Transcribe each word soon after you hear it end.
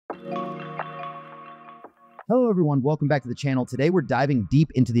Hello everyone, welcome back to the channel. Today we're diving deep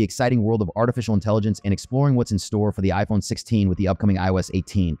into the exciting world of artificial intelligence and exploring what's in store for the iPhone 16 with the upcoming iOS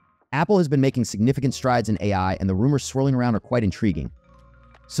 18. Apple has been making significant strides in AI, and the rumors swirling around are quite intriguing.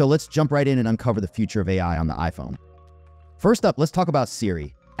 So let's jump right in and uncover the future of AI on the iPhone. First up, let's talk about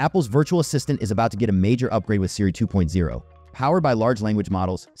Siri. Apple's virtual assistant is about to get a major upgrade with Siri 2.0. Powered by large language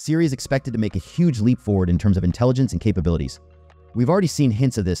models, Siri is expected to make a huge leap forward in terms of intelligence and capabilities. We've already seen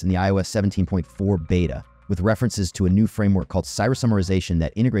hints of this in the iOS 17.4 beta, with references to a new framework called Siri Summarization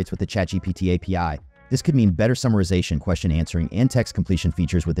that integrates with the ChatGPT API. This could mean better summarization, question answering, and text completion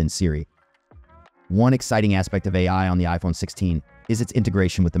features within Siri. One exciting aspect of AI on the iPhone 16 is its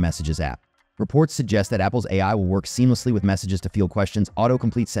integration with the Messages app. Reports suggest that Apple's AI will work seamlessly with Messages to field questions,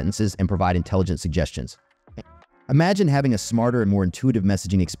 auto-complete sentences, and provide intelligent suggestions. Imagine having a smarter and more intuitive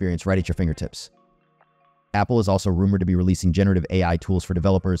messaging experience right at your fingertips. Apple is also rumored to be releasing generative AI tools for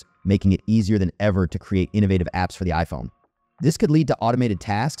developers, making it easier than ever to create innovative apps for the iPhone. This could lead to automated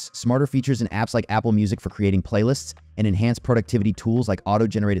tasks, smarter features in apps like Apple Music for creating playlists, and enhanced productivity tools like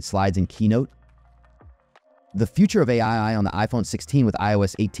auto-generated slides in Keynote. The future of AI on the iPhone 16 with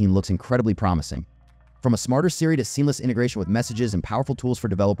iOS 18 looks incredibly promising. From a smarter Siri to seamless integration with Messages and powerful tools for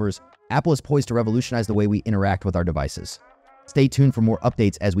developers, Apple is poised to revolutionize the way we interact with our devices. Stay tuned for more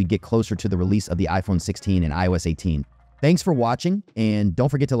updates as we get closer to the release of the iPhone 16 and iOS 18. Thanks for watching, and don't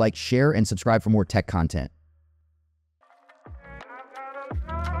forget to like, share, and subscribe for more tech content.